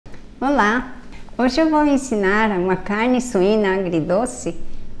Olá! Hoje eu vou ensinar uma carne suína agridoce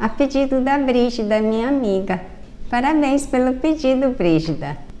a pedido da Brígida, minha amiga. Parabéns pelo pedido,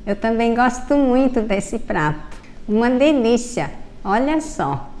 Brígida! Eu também gosto muito desse prato. Uma delícia! Olha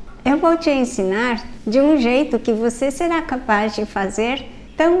só! Eu vou te ensinar de um jeito que você será capaz de fazer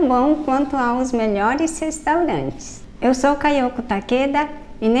tão bom quanto aos melhores restaurantes. Eu sou Kayoko Takeda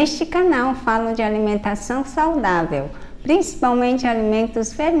e neste canal falo de alimentação saudável, principalmente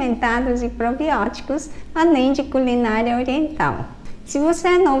alimentos fermentados e probióticos, além de culinária oriental. Se você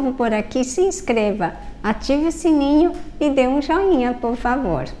é novo por aqui, se inscreva, ative o sininho e dê um joinha, por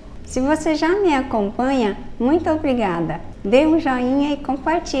favor. Se você já me acompanha, muito obrigada. Dê um joinha e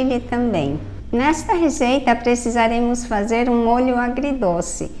compartilhe também. Nesta receita precisaremos fazer um molho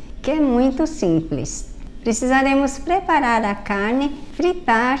agridoce, que é muito simples. Precisaremos preparar a carne,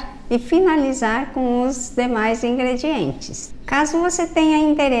 fritar e finalizar com os demais ingredientes. Caso você tenha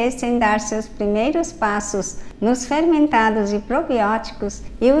interesse em dar seus primeiros passos nos fermentados e probióticos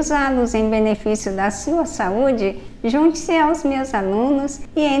e usá-los em benefício da sua saúde, junte-se aos meus alunos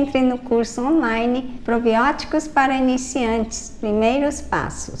e entre no curso online Probióticos para Iniciantes, Primeiros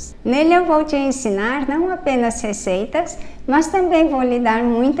Passos. Nele eu vou te ensinar não apenas receitas, mas também vou lhe dar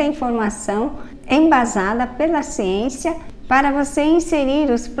muita informação embasada pela ciência para você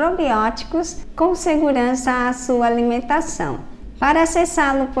inserir os probióticos com segurança à sua alimentação. Para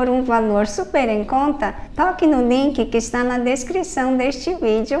acessá-lo por um valor super em conta, toque no link que está na descrição deste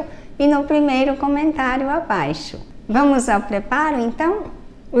vídeo e no primeiro comentário abaixo. Vamos ao preparo então?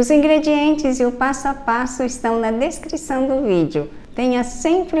 Os ingredientes e o passo a passo estão na descrição do vídeo. Tenha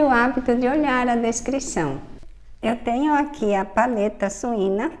sempre o hábito de olhar a descrição. Eu tenho aqui a paleta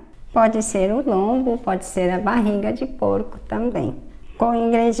suína. Pode ser o lombo, pode ser a barriga de porco também. Com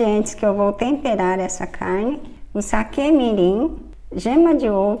ingredientes que eu vou temperar essa carne: o saquê mirim, gema de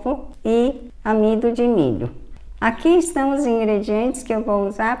ovo e amido de milho. Aqui estão os ingredientes que eu vou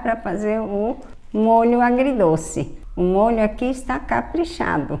usar para fazer o molho agridoce. O molho aqui está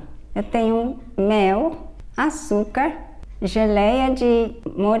caprichado. Eu tenho mel, açúcar, geleia de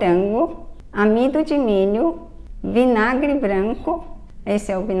morango, amido de milho, vinagre branco.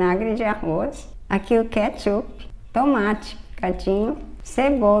 Esse é o vinagre de arroz. Aqui o ketchup, tomate picadinho,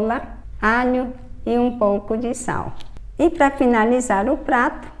 cebola, alho e um pouco de sal. E para finalizar o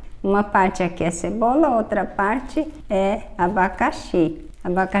prato, uma parte aqui é cebola, outra parte é abacaxi.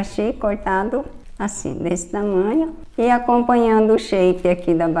 Abacaxi cortado assim, desse tamanho. E acompanhando o shape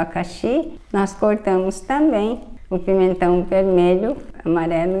aqui do abacaxi, nós cortamos também o pimentão vermelho,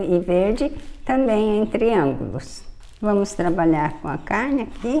 amarelo e verde, também em triângulos. Vamos trabalhar com a carne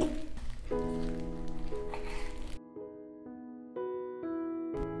aqui.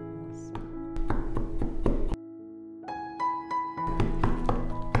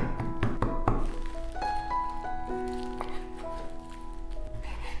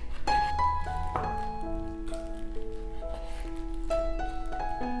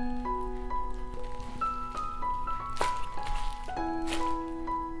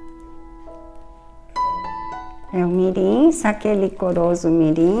 É o mirim, saquê licoroso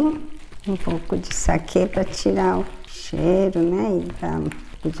mirim, um pouco de saquê para tirar o cheiro, né, e dar um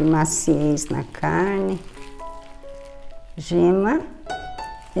pouco de maciez na carne. Gema,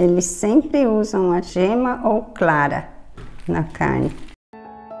 eles sempre usam a gema ou clara na carne.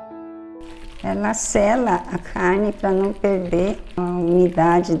 Ela sela a carne para não perder a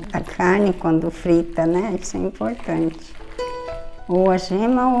umidade da carne quando frita, né, isso é importante. Ou a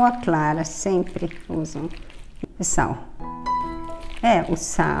gema ou a clara, sempre usam. Sal. O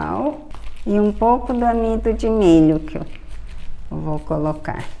sal e um pouco do amido de milho que eu vou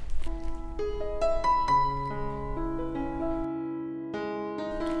colocar.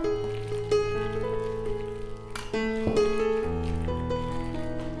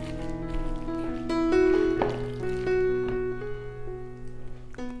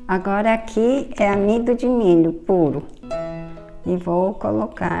 Agora aqui é amido de milho puro e vou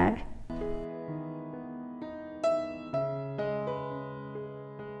colocar.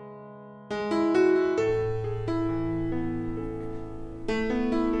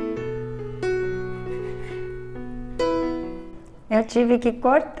 Eu tive que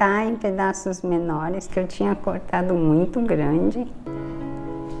cortar em pedaços menores, que eu tinha cortado muito grande.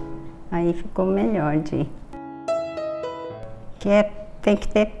 Aí ficou melhor tem que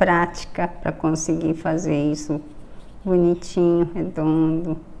ter prática para conseguir fazer isso bonitinho,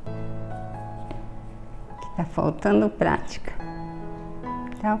 redondo. Tá faltando prática.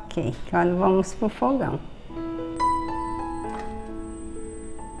 Tá ok. Agora vamos pro fogão.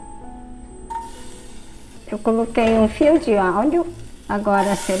 Eu coloquei um fio de óleo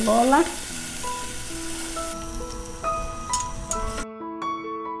Agora a cebola.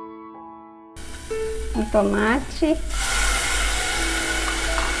 O tomate.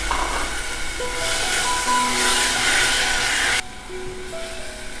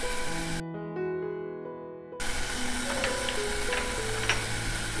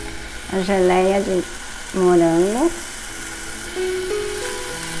 A geleia de morango,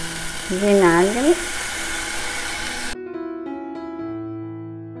 vinagre,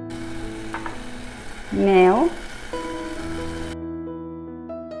 mel,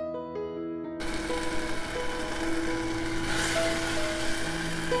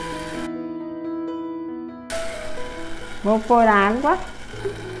 vou pôr água.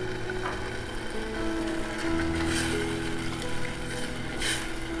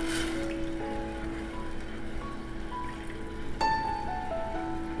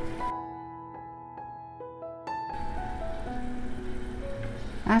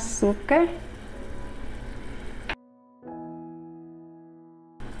 Açúcar,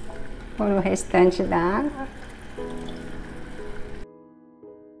 por o restante da água.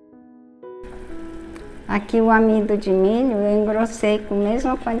 Aqui o amido de milho eu engrossei com a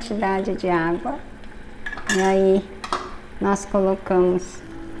mesma quantidade de água. E aí nós colocamos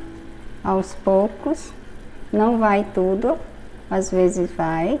aos poucos, não vai tudo, às vezes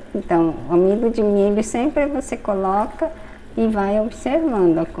vai. Então o amido de milho sempre você coloca e vai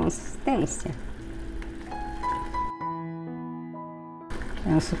observando a consistência.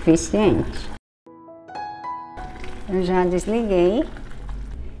 É o suficiente. Eu já desliguei.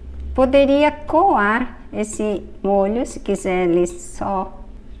 Poderia coar esse molho, se quiser ali só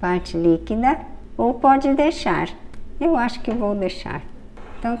parte líquida, ou pode deixar. Eu acho que vou deixar.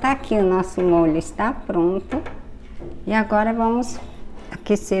 Então tá aqui, o nosso molho está pronto. E agora vamos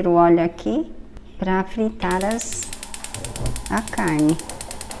aquecer o óleo aqui para fritar a carne.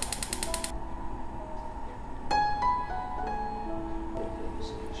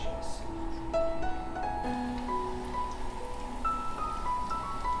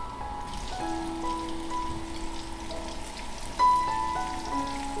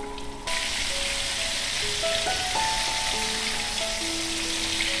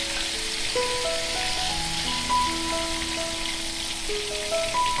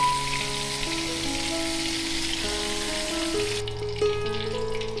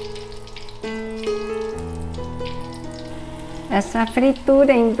 Essa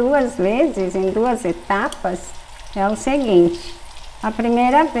fritura em duas vezes, em duas etapas, é o seguinte. A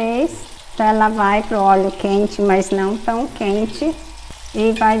primeira vez, ela vai para o óleo quente, mas não tão quente,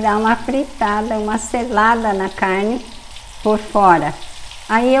 e vai dar uma fritada, uma selada na carne por fora.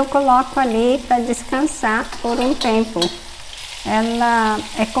 Aí eu coloco ali para descansar por um tempo. Ela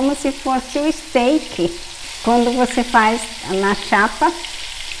é como se fosse o steak, quando você faz na chapa,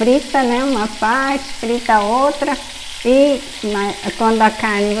 frita, né, uma parte, frita a outra. E quando a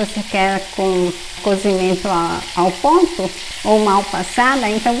carne você quer com cozimento ao ponto ou mal passada,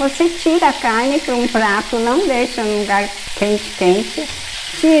 então você tira a carne para um prato, não deixa no lugar quente,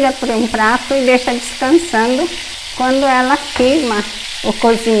 tira para um prato e deixa descansando. Quando ela firma o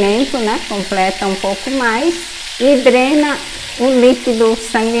cozimento, né, completa um pouco mais e drena o líquido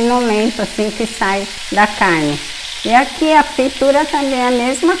sanguinolento assim que sai da carne. E aqui a fritura também é a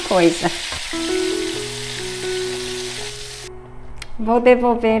mesma coisa. Vou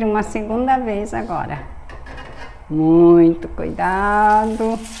devolver uma segunda vez agora. Muito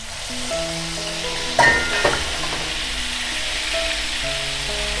cuidado.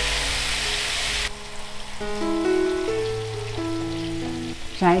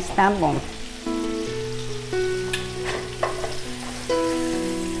 Já está bom.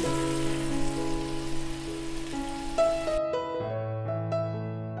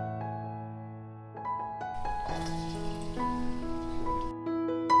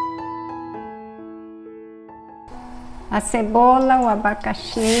 A cebola, o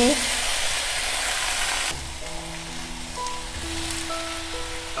abacaxi.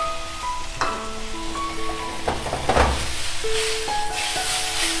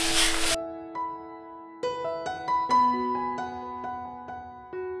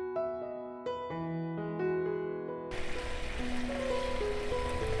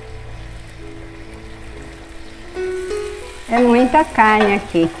 É muita carne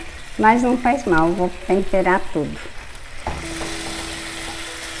aqui, mas não faz mal, vou temperar tudo.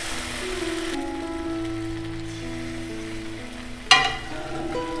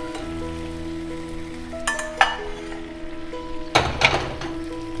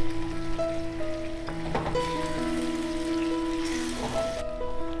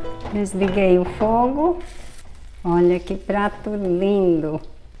 Desliguei o fogo. Olha que prato lindo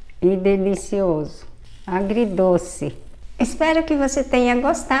e delicioso, agridoce. Espero que você tenha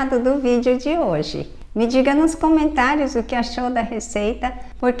gostado do vídeo de hoje. Me diga nos comentários o que achou da receita,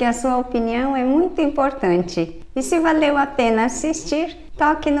 porque a sua opinião é muito importante. E se valeu a pena assistir,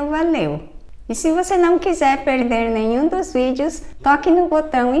 toque no valeu. E se você não quiser perder nenhum dos vídeos, toque no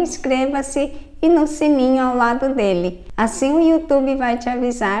botão inscreva-se e no sininho ao lado dele. Assim o YouTube vai te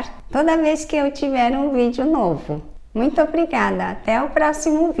avisar toda vez que eu tiver um vídeo novo. Muito obrigada, até o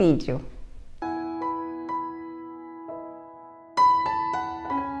próximo vídeo.